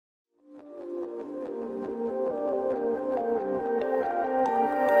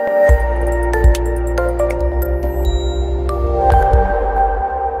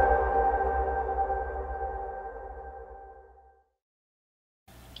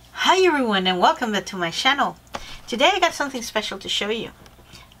Hi everyone and welcome back to my channel. Today I got something special to show you.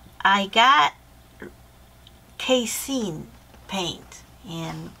 I got Casein paint,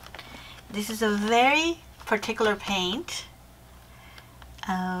 and this is a very particular paint.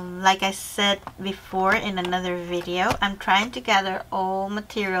 Like I said before in another video, I'm trying to gather all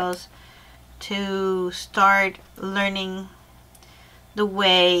materials to start learning the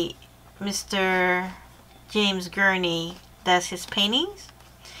way Mr. James Gurney does his paintings.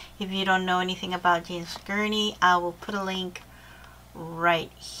 If you don't know anything about James Gurney, I will put a link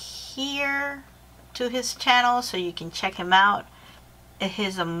right here to his channel so you can check him out.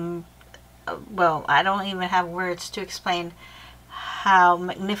 His well, I don't even have words to explain how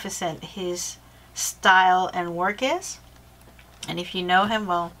magnificent his style and work is. And if you know him,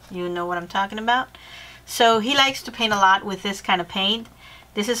 well, you know what I'm talking about. So he likes to paint a lot with this kind of paint.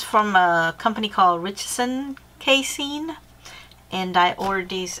 This is from a company called Casein, and I ordered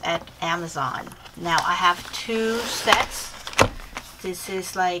these at Amazon. Now I have two sets. This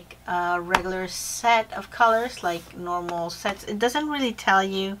is like a regular set of colors, like normal sets. It doesn't really tell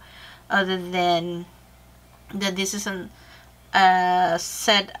you other than that this is a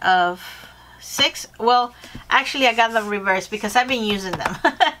set of 6. Well, actually I got the reverse because I've been using them.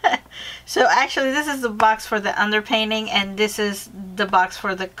 So actually this is the box for the underpainting and this is the box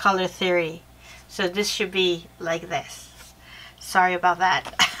for the color theory. So this should be like this. Sorry about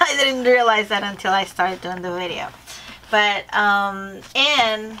that. I didn't realize that until I started doing the video. But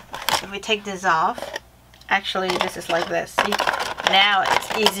and if we take this off, actually this is like this. See, now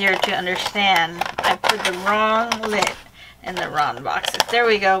it's easier to understand. I put the wrong lid in the wrong boxes. There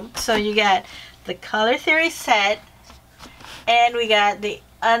we go. So you got the color theory set, and we got the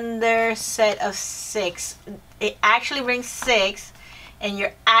under set of 6. It actually brings 6. And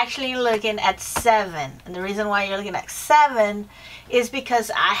you're actually looking at 7. And the reason why you're looking at 7 is because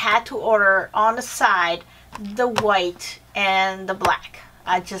I had to order on the side the white and the black.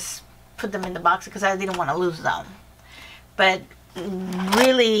 I just put them in the box because I didn't want to lose them. But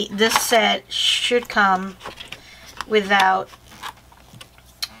really, this set should come without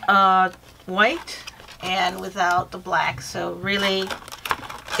white and without the black. So really,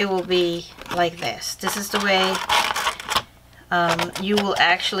 it will be like this. This is the way you will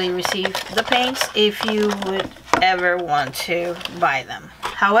actually receive the paints if you would ever want to buy them.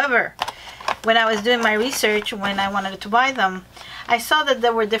 However, when I was doing my research, when I wanted to buy them, I saw that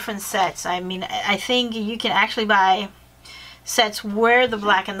there were different sets. I mean, I think you can actually buy sets where the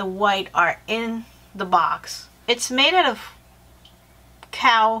black and the white are in the box. It's made out of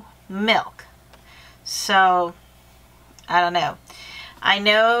cow milk. So, I don't know. I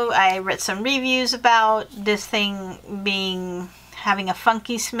know I read some reviews about this thing having a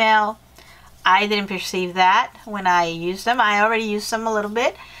funky smell. I didn't perceive that when I used them. I already used them a little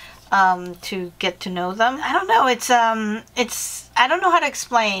bit to get to know them. I don't know. I don't know how to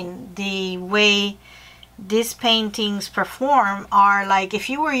explain the way these paintings perform. Are like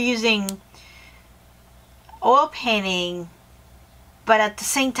if you were using oil painting, but at the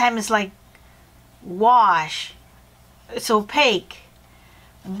same time it's like wash. It's opaque.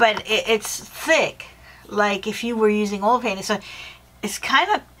 But it's thick, like if you were using oil painting. So it's kind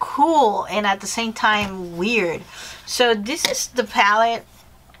of cool and at the same time weird. So this is the palette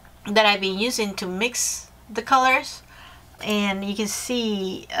that I've been using to mix the colors, and you can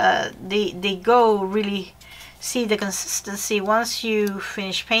see they go really, see the consistency. Once you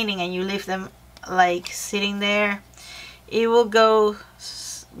finish painting and you leave them like sitting there, it will go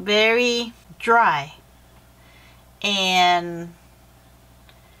very dry, and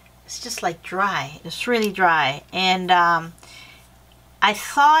it's just like dry. It's really dry. And I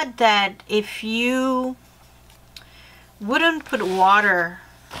thought that if you wouldn't put water,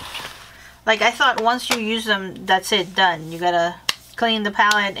 like I thought once you use them, that's it, done. You gotta clean the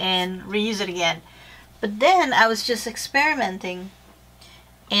palette and reuse it again. But then I was just experimenting,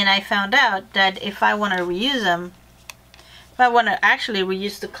 and I found out that if I want to reuse them, if I want to actually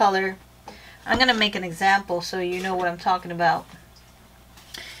reuse the color, I'm gonna make an example so you know what I'm talking about.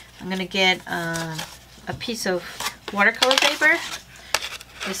 I'm gonna get a piece of watercolor paper.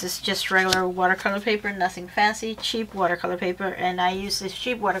 This is just regular watercolor paper, nothing fancy, cheap watercolor paper, and I use this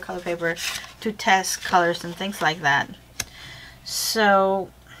cheap watercolor paper to test colors and things like that. So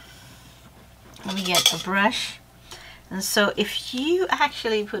let me get a brush. And so if you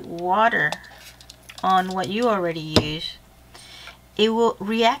actually put water on what you already use, it will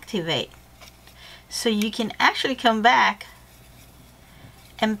reactivate. So you can actually come back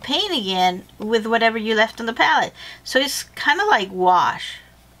and paint again with whatever you left on the palette. So it's kind of like wash.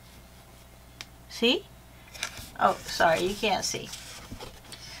 See? Oh, sorry, you can't see.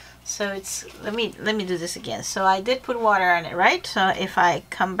 So it's, let me do this again. So I did put water on it, right? So if I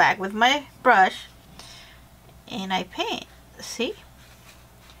come back with my brush and I paint, see?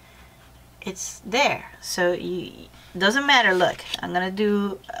 It's there. So doesn't matter. Look, I'm gonna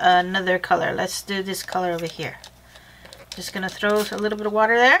do another color. Let's do this color over here. Just gonna throw a little bit of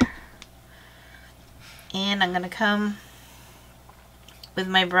water there, and I'm gonna come with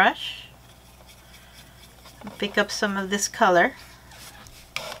my brush, pick up some of this color,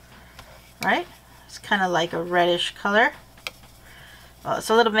 right? It's kind of like a reddish color. Well, it's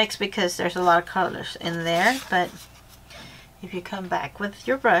a little mixed because there's a lot of colors in there, but if you come back with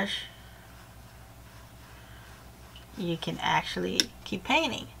your brush, you can actually keep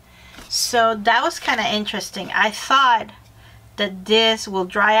painting. So that was kind of interesting. I thought that this will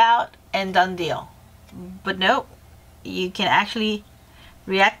dry out and done deal, but no, you can actually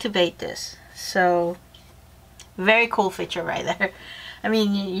reactivate this. So very cool feature right there. I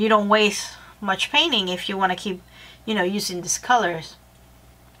mean, you don't waste much painting if you want to keep, you know, using these colors.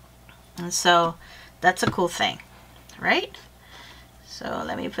 And so that's a cool thing, right? So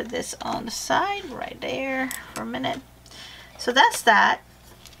let me put this on the side right there for a minute. So that's that.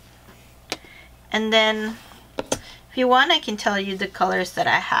 And then if you want, I can tell you the colors that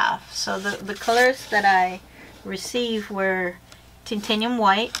I have. So the colors that I received were titanium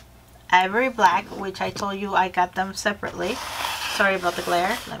white, ivory black, which I told you I got them separately. Sorry about the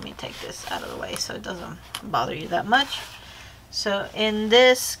glare. Let me take this out of the way so it doesn't bother you that much. So in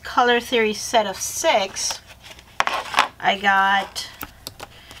this color theory set of 6, I got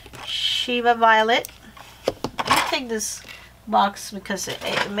Shiva Violet. Let me take this box because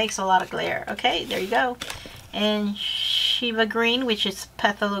it makes a lot of glare. Okay, there you go. And Shiva Green, which is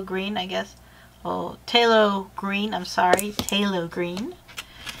Phthalo Green, I guess. Oh, Phthalo Green, I'm sorry, Phthalo Green.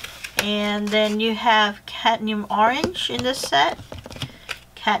 And then you have Cadmium Orange in this set,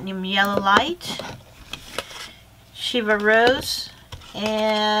 Cadmium Yellow Light, Shiva Rose,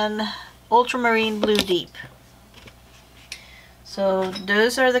 and Ultramarine Blue Deep. So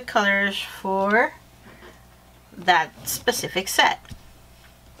those are the colors for that specific set.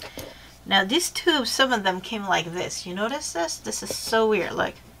 Now these tubes, some of them came like this. You notice this? This is so weird.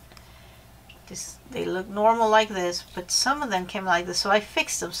 Look. They look normal like this, but some of them came like this, so I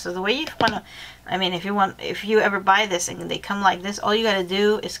fixed them. So the way you want to, I mean, if you ever buy this and they come like this, all you got to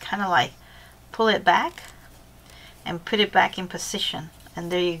do is kind of like pull it back and put it back in position,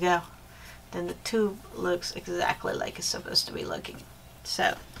 and there you go. Then the tube looks exactly like it's supposed to be looking.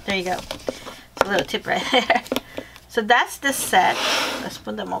 So there you go. It's a little tip right there. So that's this set. Let's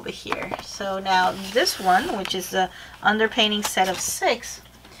put them over here. So now this one, which is the underpainting set of 6,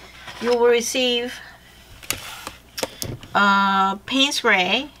 you will receive Payne's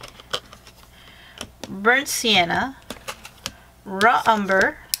Gray, Burnt Sienna, Raw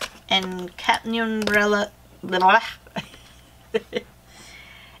Umber, and Cadmium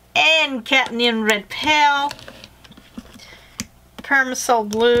and Cadmium Red Pale, Permasol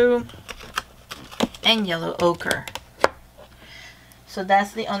Blue, and Yellow Ochre. So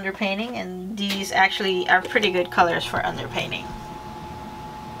that's the underpainting, and these actually are pretty good colors for underpainting.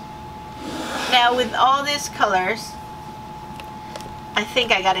 Now with all these colors, I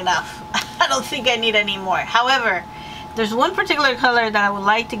think I got enough. I don't think I need any more. However, there's one particular color that I would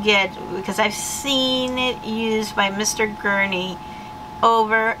like to get because I've seen it used by Mr. Gurney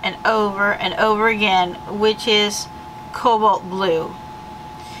over and over and over again, which is cobalt blue.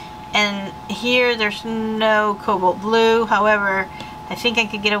 And here there's no cobalt blue. However, I think I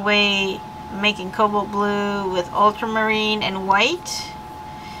could get away making cobalt blue with ultramarine and white.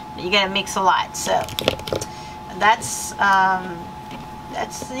 You gotta mix a lot. So that's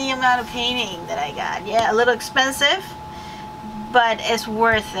the amount of painting that I got. Yeah, a little expensive, but it's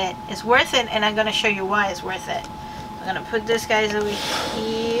worth it. It's worth it, and I'm gonna show you why it's worth it. I'm gonna put this guys over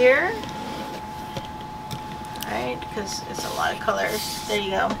here, right? Because it's a lot of colors. There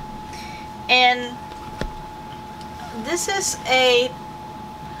you go. And this is a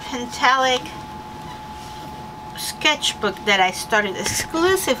Pentalic sketchbook that I started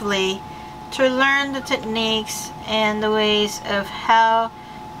exclusively to learn the techniques and the ways of how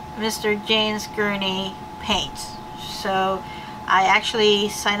Mr. James Gurney paints. So I actually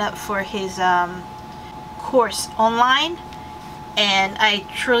signed up for his course online, and I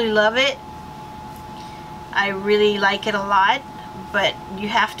truly love it. I really like it a lot, but you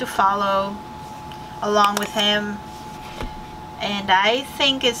have to follow along with him, and I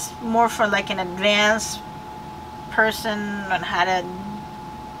think it's more for like an advanced person on how to,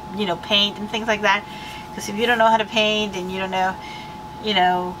 you know, paint and things like that. Because if you don't know how to paint and you don't know you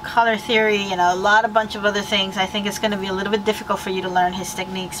know, color theory, you know, a bunch of other things, I think it's going to be a little bit difficult for you to learn his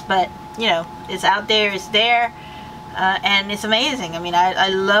techniques. But, you know, it's out there, it's there, and it's amazing. I mean, I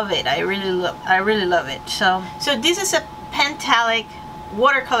love it. I really love it. So this is a Pentalic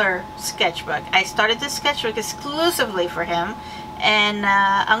watercolor sketchbook. I started this sketchbook exclusively for him, and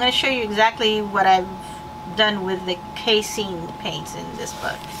I'm going to show you exactly what I've done with the Casein paints in this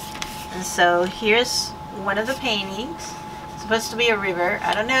book. And so here's one of the paintings. It's supposed to be a river.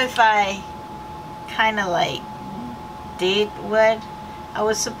 I don't know if I kind of like did what I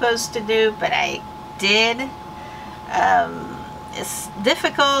was supposed to do, but I did. It's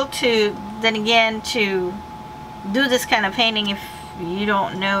difficult to, then again, to do this kind of painting if you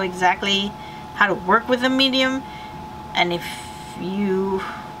don't know exactly how to work with the medium, and if you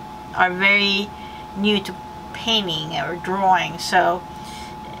are very new to painting or drawing. So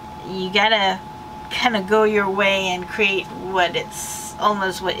you gotta kind of go your way and create what it's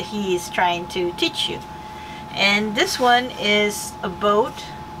almost what he's trying to teach you. And this one is a boat,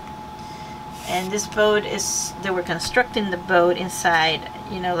 and this boat is, they were constructing the boat inside,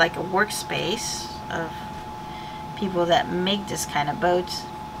 you know, like a workspace of people that make this kind of boats.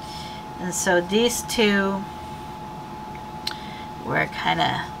 And so these two were kind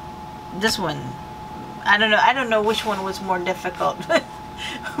of, this one, I don't know which one was more difficult, but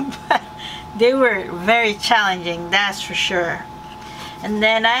they were very challenging, that's for sure. And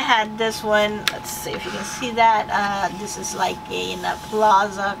then I had this one, let's see if you can see that. This is like in a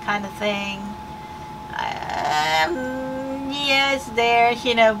plaza kind of thing. Yeah, it's there,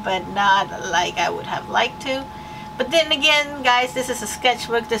 you know, but not like I would have liked to. But then again, guys, this is a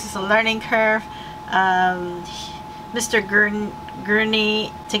sketchbook. This is a learning curve. Mr.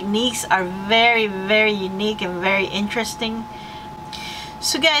 Gurney techniques are very, very unique and very interesting.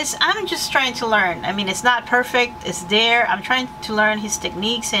 So guys, I'm just trying to learn. I mean, it's not perfect. It's there. I'm trying to learn his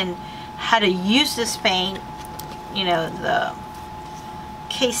techniques and how to use this paint. You know, the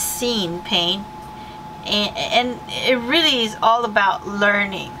Casein paint. And it really is all about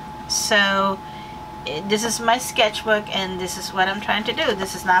learning. So this is my sketchbook, and this is what I'm trying to do.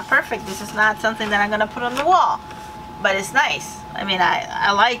 This is not perfect. This is not something that I'm going to put on the wall. But it's nice. I mean,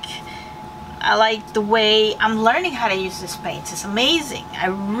 I like the way I'm learning how to use this paint. It's amazing. I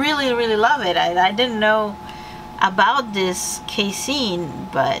really, really love it. I didn't know about this Casein,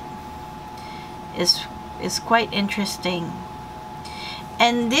 but it's quite interesting.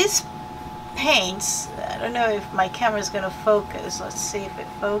 And these paints, I don't know if my camera is going to focus. Let's see if it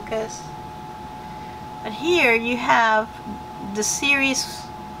focuses. But here you have the series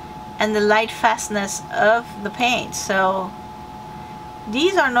and the light fastness of the paint. So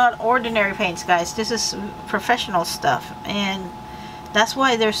these are not ordinary paints, guys. This is professional stuff, and that's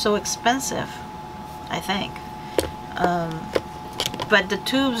why they're so expensive, I think. But the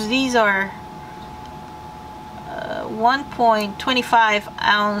tubes, these are 1.25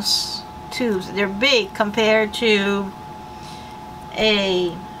 ounce tubes. They're big compared to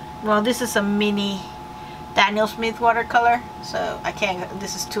a, well, this is a mini Daniel Smith watercolor, so I can't,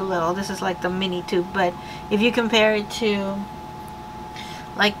 this is too little. This is like the mini tube. But if you compare it to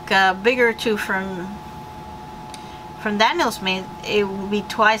like a bigger tube from Daniel Smith, it will be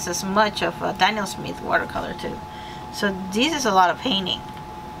twice as much of a Daniel Smith watercolor tube. So this is a lot of painting.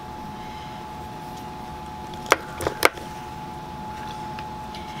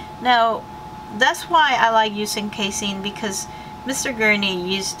 Now that's why I like using Casein, because Mr. Gurney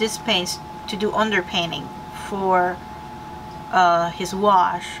used these paints to do underpainting for his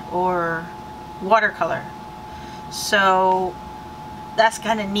wash or watercolor. So that's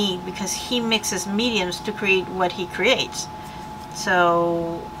kind of neat, because he mixes mediums to create what he creates.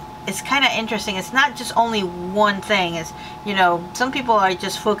 So it's kind of interesting. It's not just only one thing. It's, you know, some people are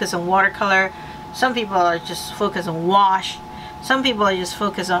just focused on watercolor, some people are just focused on wash, some people are just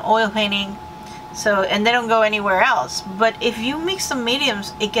focused on oil painting. So, and they don't go anywhere else. But if you mix the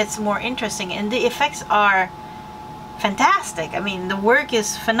mediums, it gets more interesting, and the effects are fantastic. I mean, the work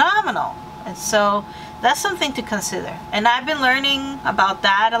is phenomenal. And so that's something to consider. And I've been learning about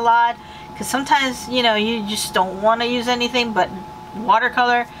that a lot, because sometimes, you know, you just don't want to use anything but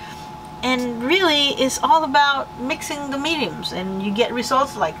watercolor, and really it's all about mixing the mediums, and you get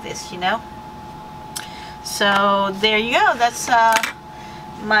results like this, you know. So there you go. That's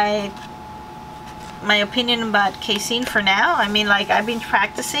my opinion about Casein for now. I mean, like, I've been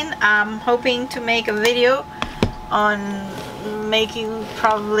practicing. I'm hoping to make a video on making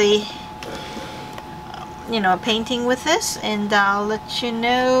probably, you know, a painting with this, and I'll let you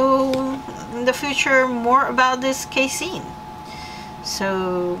know in the future more about this Casein.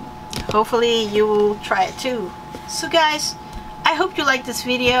 So hopefully you will try it too. So guys, I I hope you like this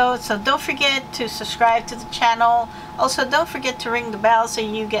video, so don't forget to subscribe to the channel. Also, don't forget to ring the bell so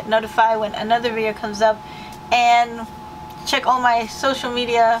you get notified when another video comes up. And check all my social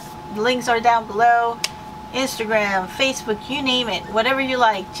media. The links are down below. Instagram, Facebook, you name it. Whatever you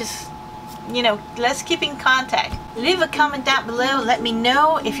like. Just, you know, let's keep in contact. Leave a comment down below. Let me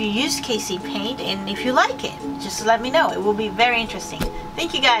know if you use Casein Paint and if you like it. Just let me know. It will be very interesting.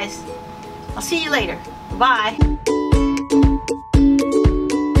 Thank you guys. I'll see you later. Bye.